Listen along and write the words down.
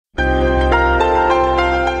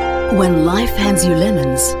When life hands you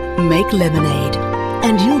lemons, make lemonade,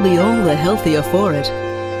 and you'll be all the healthier for it.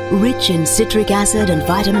 Rich in citric acid and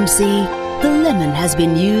vitamin C, the lemon has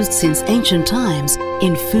been used since ancient times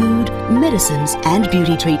in food, medicines and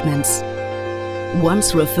beauty treatments.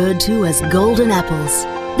 Once referred to as golden apples,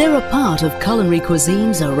 they're a part of culinary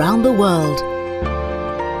cuisines around the world.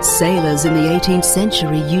 Sailors in the 18th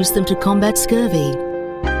century used them to combat scurvy.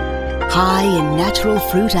 High in natural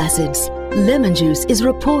fruit acids, lemon juice is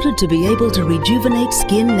reported to be able to rejuvenate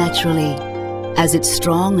skin naturally, as its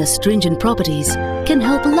strong astringent properties can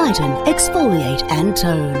help lighten, exfoliate and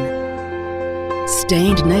tone.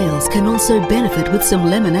 Stained nails can also benefit with some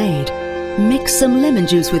lemonade. Mix some lemon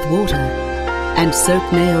juice with water and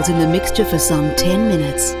soak nails in the mixture for some 10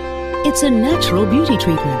 minutes. It's a natural beauty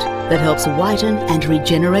treatment that helps whiten and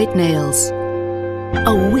regenerate nails.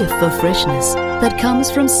 A whiff of freshness that comes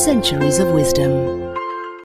from centuries of wisdom.